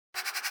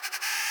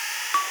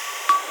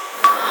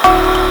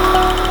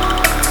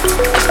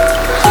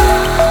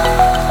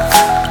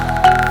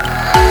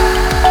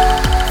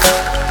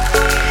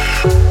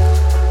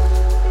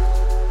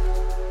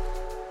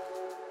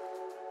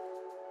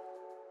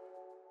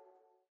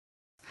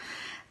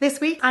This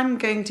week I'm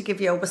going to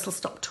give you a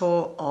whistle-stop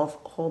tour of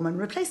hormone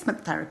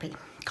replacement therapy,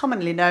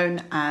 commonly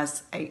known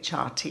as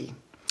HRT.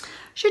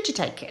 Should you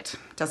take it?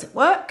 Does it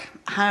work?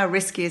 How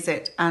risky is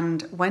it?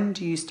 And when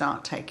do you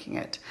start taking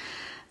it?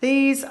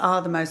 These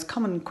are the most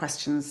common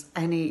questions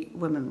any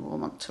woman will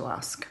want to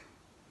ask.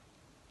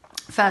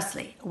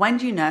 Firstly, when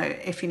do you know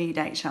if you need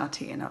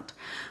HRT or not?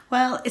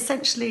 Well,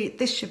 essentially,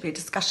 this should be a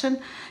discussion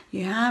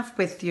you have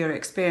with your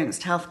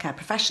experienced healthcare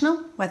professional,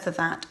 whether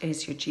that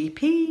is your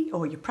GP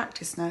or your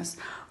practice nurse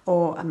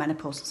or a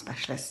menopausal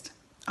specialist.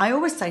 I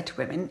always say to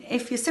women,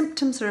 if your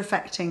symptoms are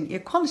affecting your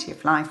quality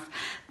of life,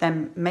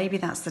 then maybe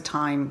that's the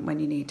time when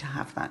you need to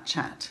have that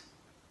chat.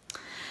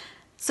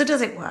 So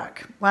does it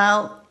work?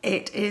 Well,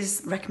 it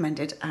is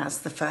recommended as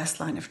the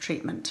first line of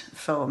treatment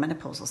for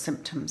menopausal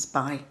symptoms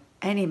by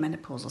any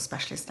menopausal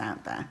specialist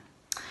out there.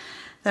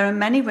 There are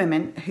many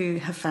women who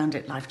have found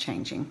it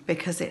life-changing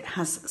because it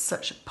has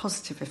such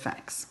positive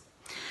effects.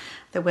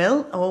 There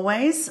will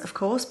always, of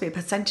course, be a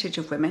percentage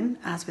of women,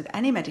 as with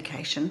any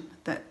medication,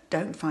 that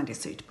don't find it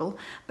suitable,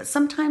 but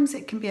sometimes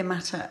it can be a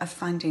matter of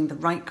finding the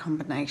right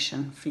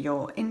combination for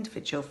your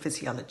individual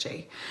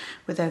physiology,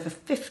 with over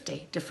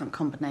 50 different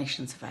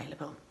combinations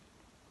available.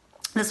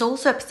 There's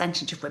also a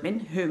percentage of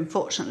women who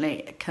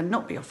unfortunately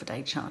cannot be offered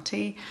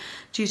HRT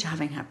due to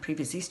having had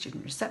previous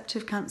estrogen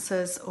receptive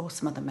cancers or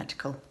some other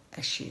medical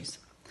issues.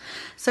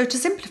 So to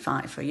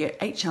simplify for you,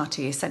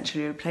 HRT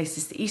essentially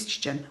replaces the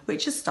estrogen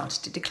which has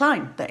started to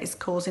decline that is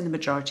causing the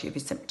majority of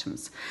your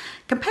symptoms.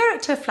 Compare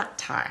it to a flat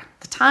tyre.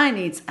 The tyre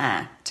needs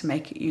air to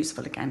make it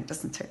useful again,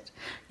 doesn't it?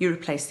 You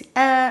replace the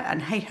air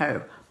and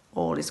hey-ho,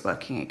 all is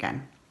working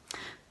again.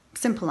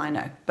 Simple, I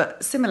know,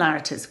 but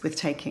similarities with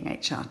taking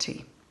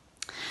HRT.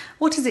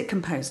 What is it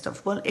composed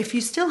of? Well, if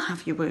you still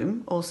have your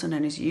womb, also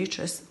known as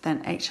uterus,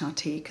 then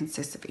HRT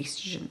consists of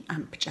estrogen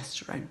and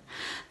progesterone.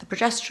 The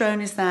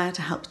progesterone is there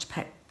to help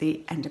protect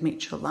the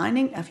endometrial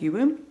lining of your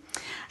womb.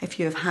 If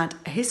you have had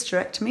a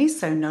hysterectomy,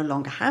 so no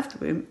longer have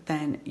the womb,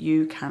 then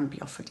you can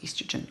be offered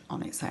estrogen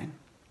on its own.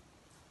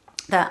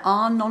 There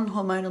are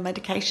non-hormonal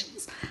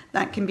medications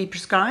that can be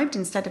prescribed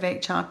instead of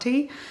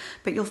HRT,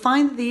 but you'll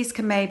find that these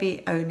can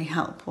maybe only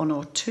help one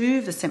or two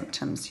of the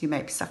symptoms you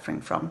may be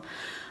suffering from,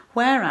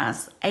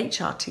 whereas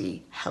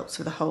HRT helps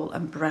with a whole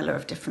umbrella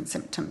of different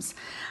symptoms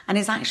and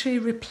is actually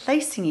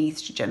replacing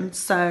estrogen,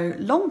 so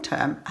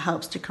long-term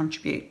helps to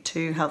contribute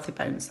to healthy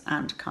bones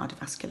and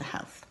cardiovascular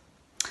health.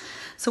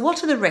 So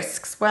what are the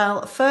risks?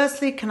 Well,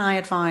 firstly, can I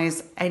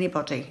advise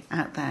anybody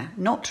out there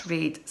not to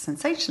read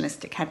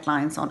sensationalistic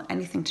headlines on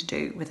anything to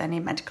do with any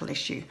medical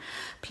issue.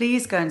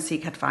 Please go and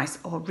seek advice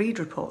or read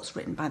reports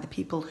written by the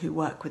people who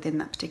work within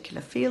that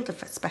particular field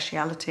of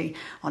speciality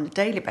on a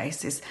daily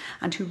basis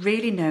and who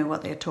really know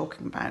what they're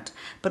talking about,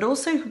 but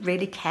also who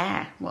really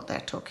care what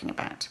they're talking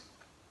about.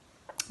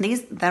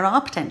 There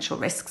are potential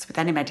risks with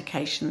any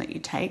medication that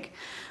you take.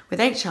 With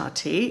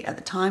HRT, at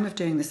the time of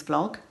doing this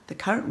vlog, the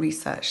current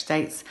research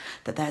states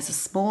that there's a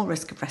small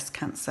risk of breast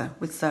cancer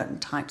with certain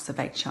types of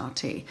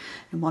HRT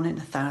in 1 in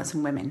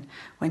 1,000 women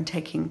when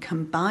taking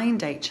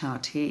combined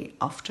HRT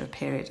after a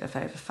period of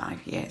over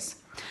 5 years.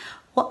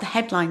 What the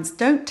headlines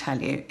don't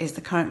tell you is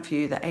the current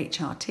view that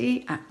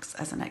HRT acts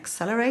as an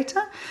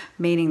accelerator,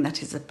 meaning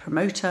that it's a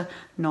promoter,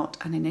 not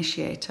an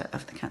initiator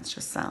of the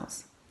cancerous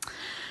cells.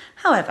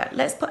 However,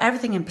 let's put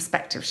everything in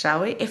perspective,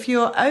 shall we? If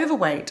you're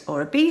overweight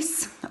or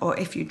obese, or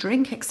if you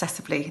drink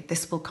excessively,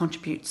 this will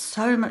contribute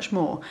so much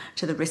more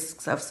to the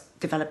risks of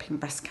developing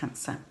breast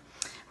cancer,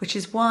 which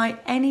is why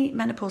any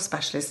menopause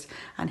specialist,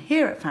 and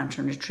here at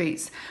Fountain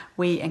Retreats,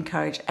 we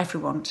encourage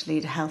everyone to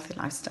lead a healthy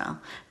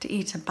lifestyle, to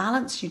eat a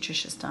balanced,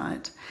 nutritious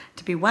diet,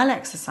 to be well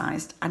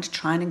exercised, and to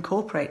try and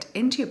incorporate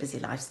into your busy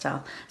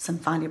lifestyle some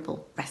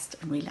valuable rest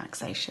and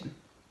relaxation.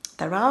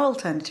 There are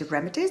alternative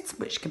remedies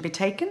which can be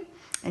taken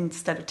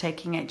instead of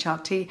taking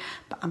HRT,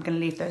 but I'm going to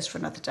leave those for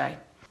another day.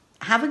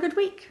 Have a good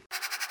week.